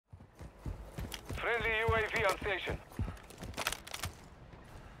Friendly UAV on station.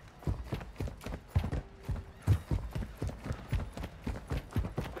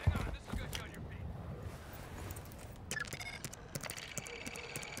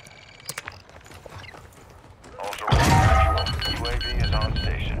 Ultra One actual. UAV is on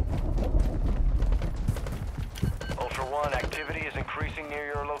station. Ultra One, activity is increasing near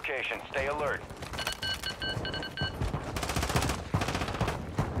your location. Stay alert.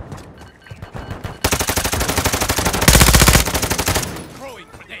 Throwing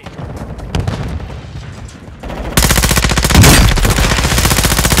grenade.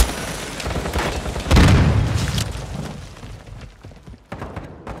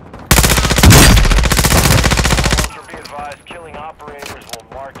 Ultra, be advised, killing operators will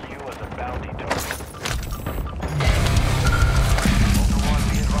mark you as a bounty target. Ultra One,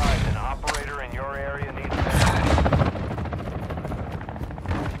 be advised, an operator in your area needs backup.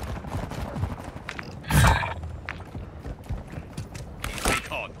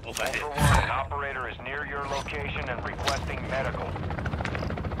 Recon overhead. Ultra One, an operator is near your location and requesting medical.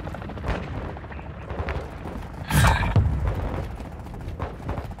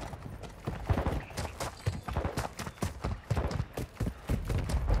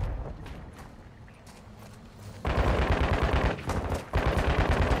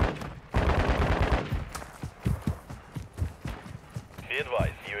 Be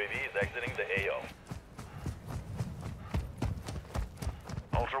advised, UAV is exiting the AO.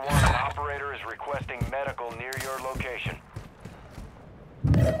 Ultra One, an operator is requesting medical near your location.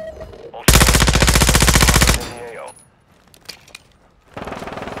 Ultra One, in the AO.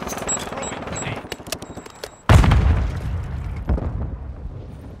 Throwing grenade.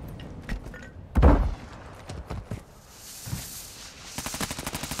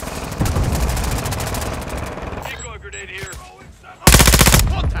 Decoy grenade here.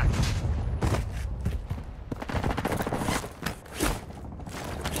 Contact.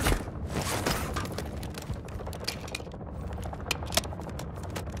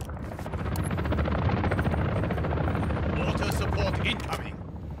 Water support incoming.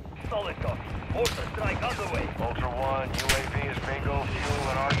 Solid copy. Mortar strike underway. Ultra One, UAV is bingo, fuel,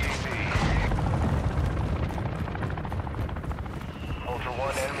 and RTB. Ultra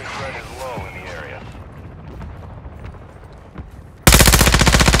One, enemy threat is low in the area.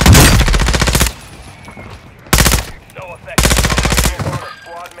 No effect. Ultra One, a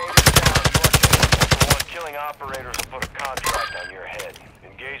squad mate is down. You are killing. Ultra One, killing operators will put a contract on your head.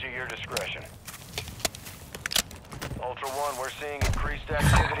 Engage at your discretion. Ultra One, we're seeing increased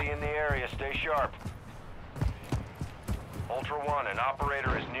activity in the area. Stay sharp. Ultra One, an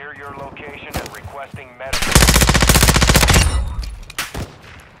operator is near your location and requesting medical.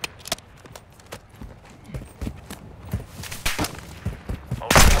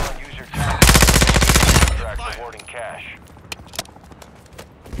 Ultra One, use your time contract awarding cash.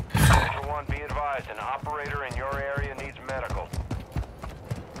 Ultra One, be advised, an operator in your area needs medical.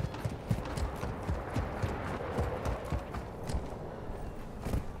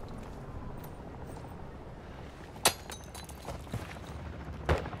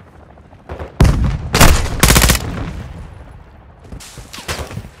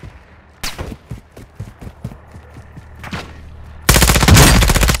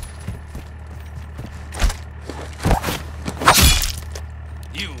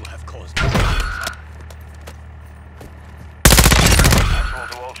 You have caused Actual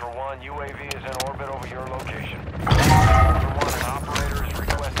to Ultra One, UAV is in orbit over your location. Ultra One, an operator is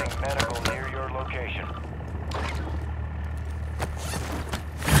requesting medical near your location.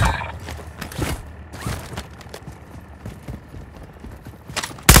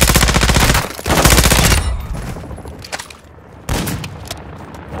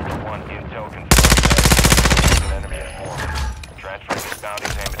 Ultra One, intel confirmed that an enemy informant. Transferring this bounty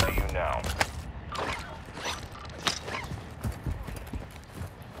payment to you now.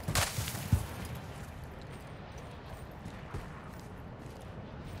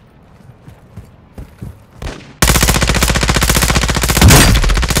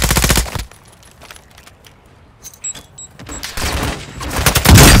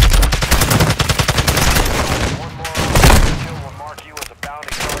 One more operator kill will mark you as a bounty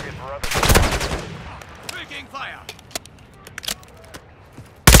target for other squads. taking fire.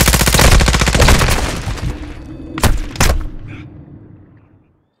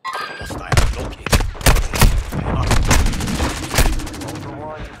 Hostile located. Ultra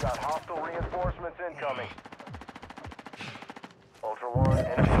One, you've got hostile reinforcements incoming. Ultra One,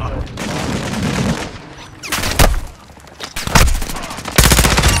 enemy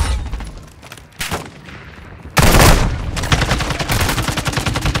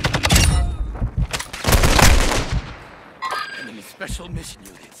Special mission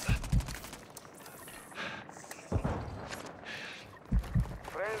units.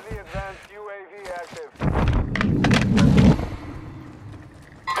 Friendly advanced UAV active.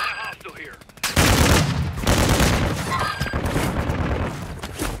 Hostile here.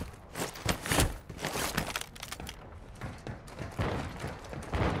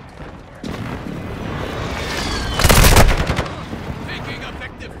 Taking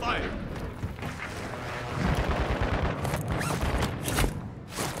effective fire.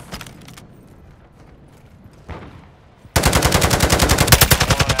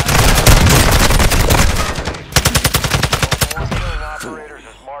 Operators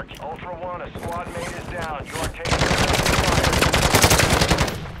is marked. Ultra One, a squad mate is down. You are taking fire.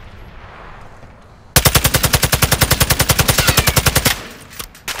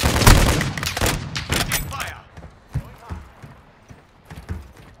 Taking fire.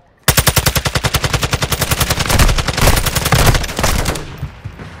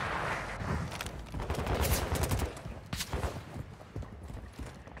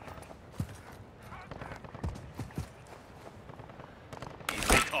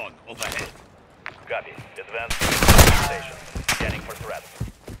 Recon overhead. Copy. Advance station. Scanning for threats.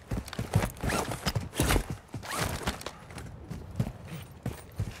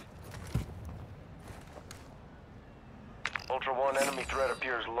 Ultra One, enemy threat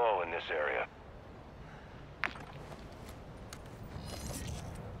appears low in this area.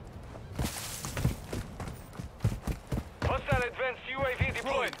 Hostile advanced UAV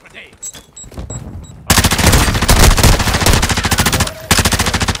Deployed deployed. grenade.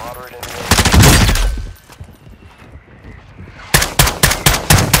 Moderate enemy.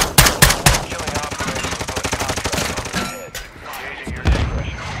 Killing operators will put a contract on their head. Engage at your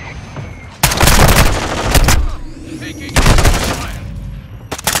discretion. Taking fire.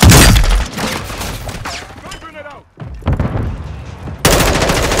 Grenade out.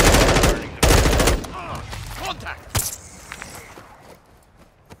 Contact.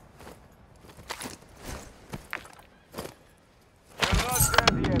 You're not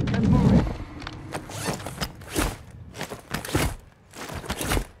dead yet. Get moving.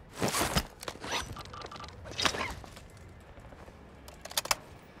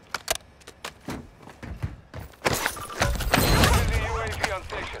 Friendly UAV on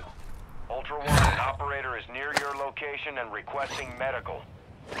station. Ultra One, an operator is near your location and requesting medical.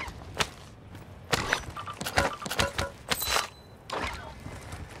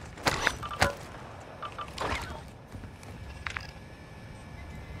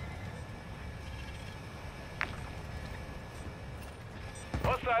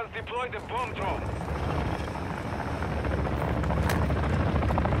 Hostiles deployed the bomb drone.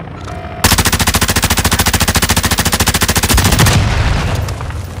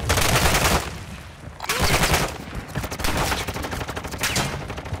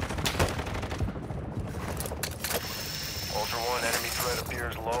 Ultra One, enemy threat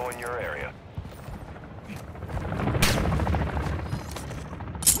appears low in your area.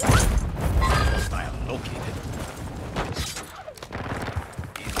 Hostile located.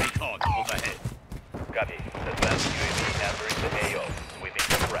 Recon overhead. Copy. Advanced UAV entering the AO. Sweeping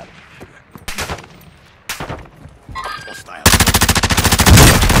the threats. Hostile.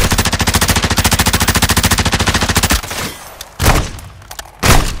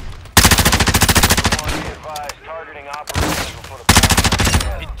 One, be advised, targeting operators will put a bomb on your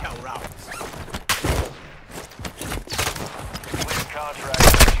head. Intel rounds. Complete contract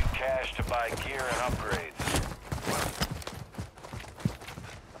gives you cash to buy gear and upgrades.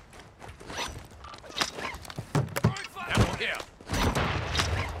 Ammo here.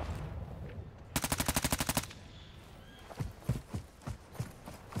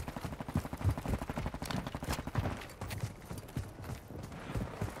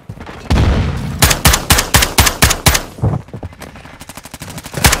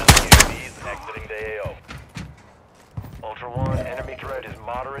 UAVs exiting the AO. Ultra One, enemy threat is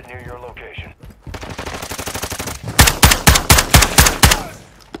moderate near your location.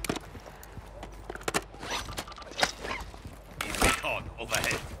 Recon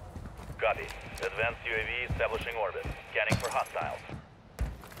overhead. Copy. Advanced UAV establishing orbit. Scanning for hostiles.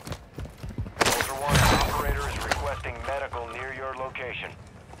 Ultra One, an operator is requesting medical near your location.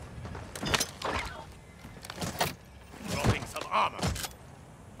 Dropping some armor.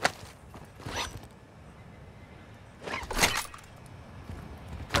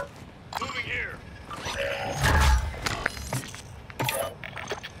 Moving here.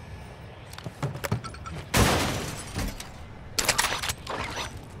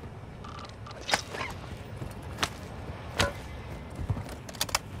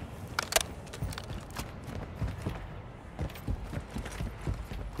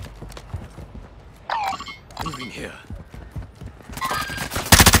 Moving here.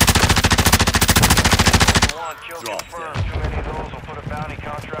 One kill Drop confirmed. them. Too many of those will put a bounty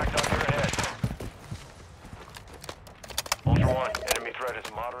contract on your head. Ultra One, enemy threat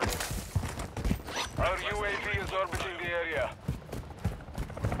is moderate. Our UAV is orbiting the area.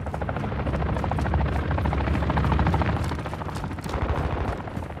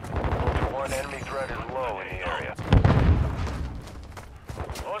 Ultra One, enemy threat is low in the area.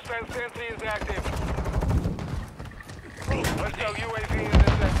 Hostile sentry is active. Hostile UAV is in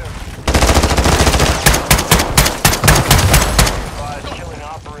sector. Advised killing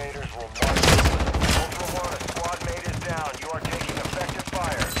operators will mark you. Ultra One, a squad mate is down. You are taking effective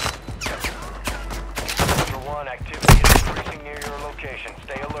fire. Ultra One, activity is increasing near your location.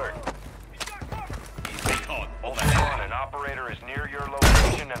 Stay alert. Recon Ultra overhead. One, an operator is near your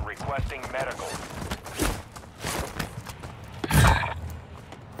location and requesting medical.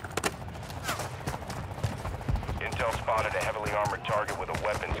 Intel spotted a heavily armored target with a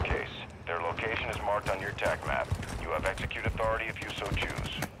weapons case. Their location is marked on your TAC map. You have execute authority if you so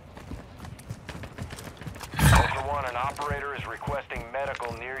choose. Ultra One, an operator is requesting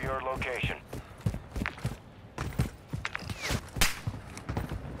medical near your location.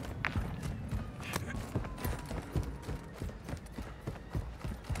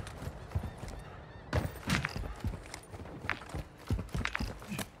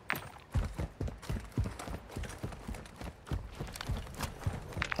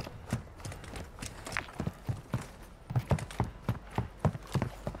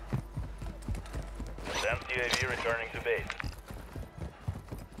 Advanced UAV returning to base.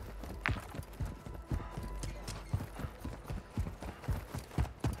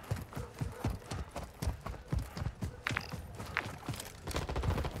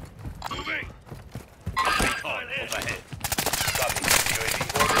 Moving. Recon overhead. Copy. UAV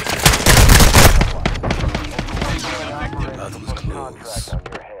orbiting. Operator will put a contract on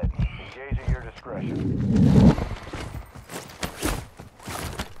your head. Engage at your discretion.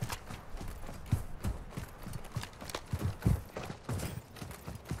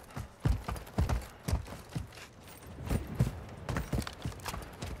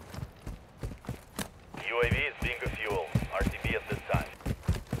 UAV is being refueled. RTB at this time.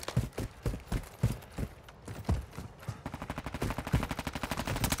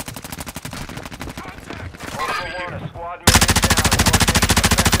 Ultra One, a squad mate is down. You are taking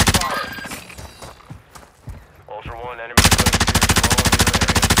effective fire. Ultra One, enemy threat appears low in your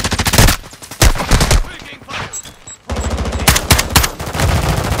area. Taking fire.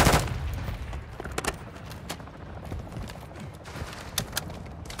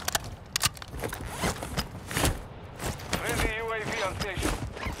 Friendly UAV on station.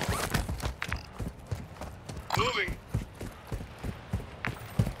 Moving.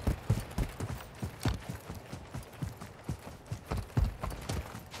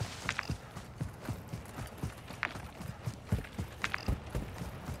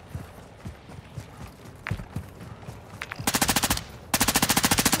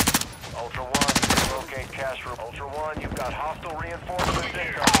 Ultra One, you can locate cash room. Ultra One, you've got hostile reinforcements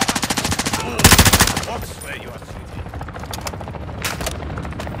incoming. Box where you are sitting.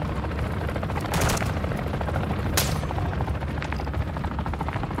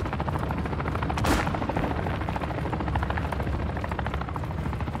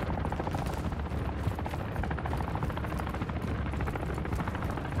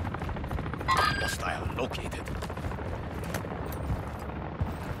 Hostile located.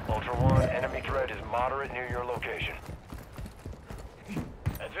 Ultra One, enemy threat is moderate near your location.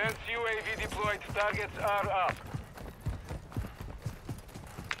 Advanced UAV deployed. Targets are up.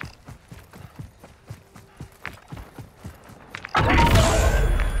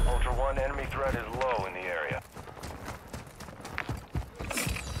 Ultra One, enemy threat is low in the area.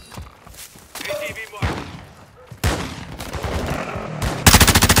 ATV marked.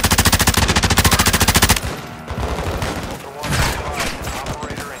 Ultra One, advised, an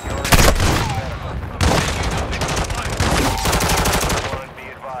operator in your area is medical. Ultra One, be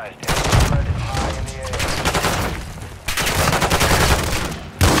advised, enemy threat is high in the area.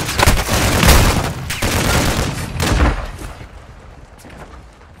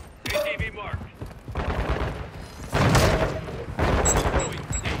 ATV marked.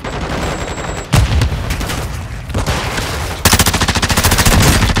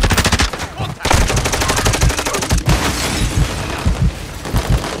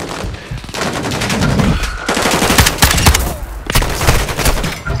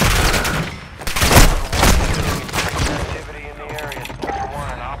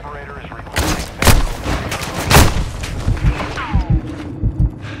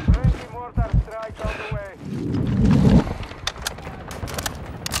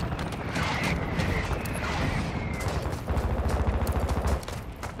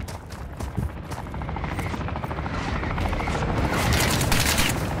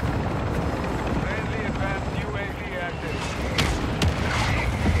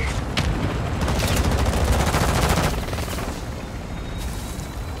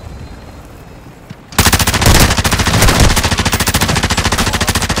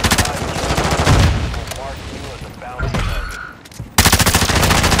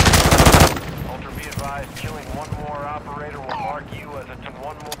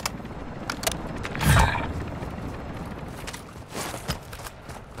 more.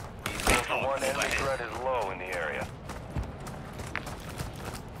 Ultra One, enemy threat is low in the area.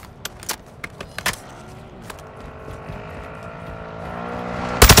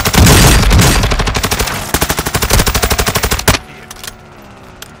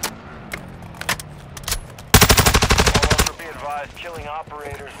 Killing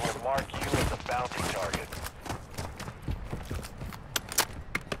operators will mark you as a bounty target.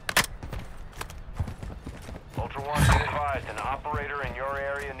 Ultra One, be advised, an operator in your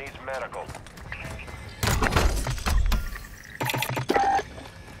area needs medical.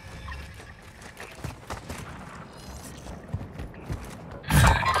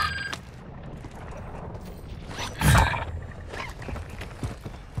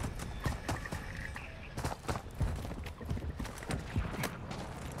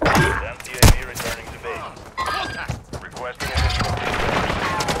 UAV returning to base. Requesting additional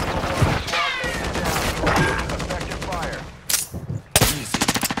effective fire. Easy.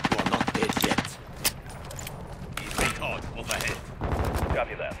 You are not dead yet. Recon overhead.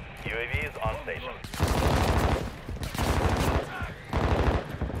 Copy that. UAV is on station.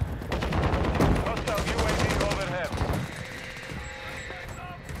 Hostile UAV overhead.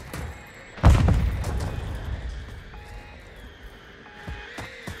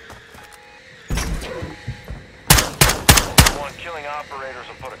 One, killing operators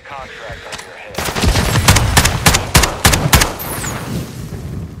will put a contract on your head.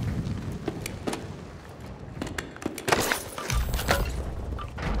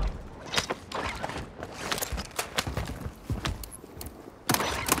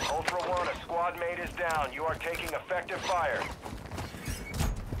 Ultra One, a squad mate is down. You are taking effective fire.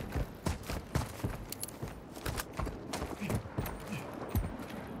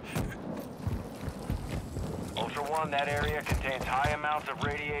 Ultra One, that area contains high amounts of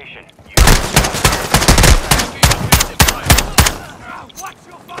radiation. Watch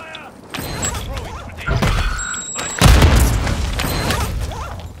your fire!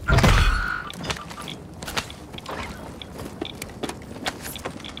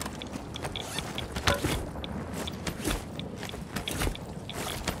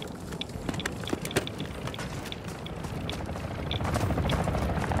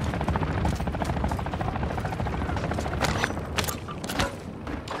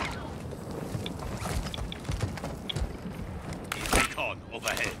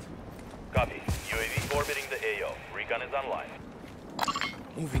 Overhead. Copy. UAV orbiting the AO. Recon is online.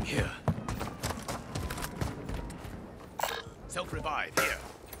 Moving here. Self-revive here.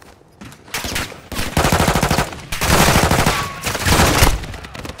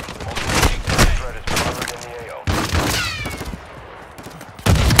 Threat is covered in the AO.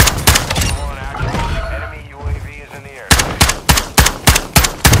 Ultra One, action. Enemy UAV is in the air.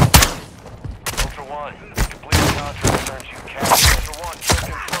 Ultra One, complete the contract turns you cash. Ultra One, kill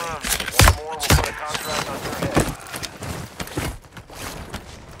confirmed. One more will put a contract on your head.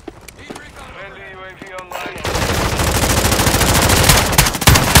 Friendly UAV online.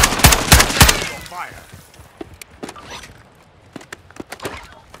 Fire.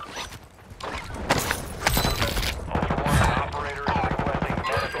 Ultra One, an operator is requesting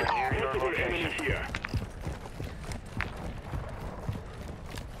medical near your location. Here.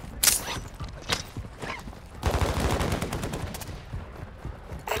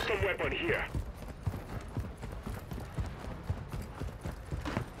 Custom weapon here.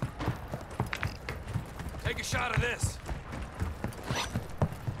 Take a shot of this.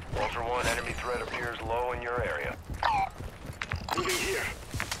 Ultra One, enemy threat appears low in your area. Moving here.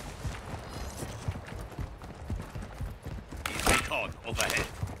 Recon overhead.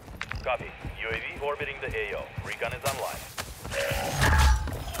 Copy. UAV orbiting the AO. Recon is online.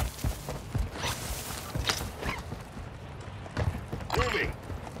 Moving.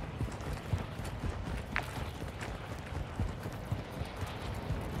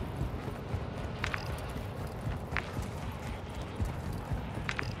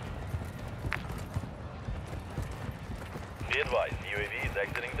 Be advised, UAV is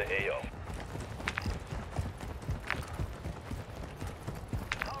exiting the AO.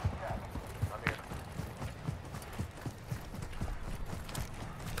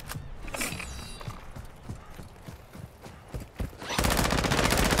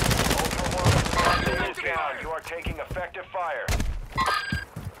 Down. You are taking effective fire. Be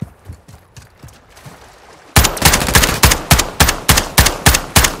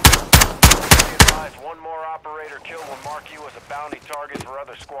advised, one more operator kill will mark you as a bounty target for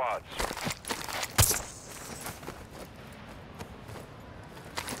other squads.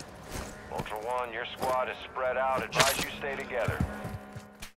 Ultra One, your squad is spread out. Advise you stay together.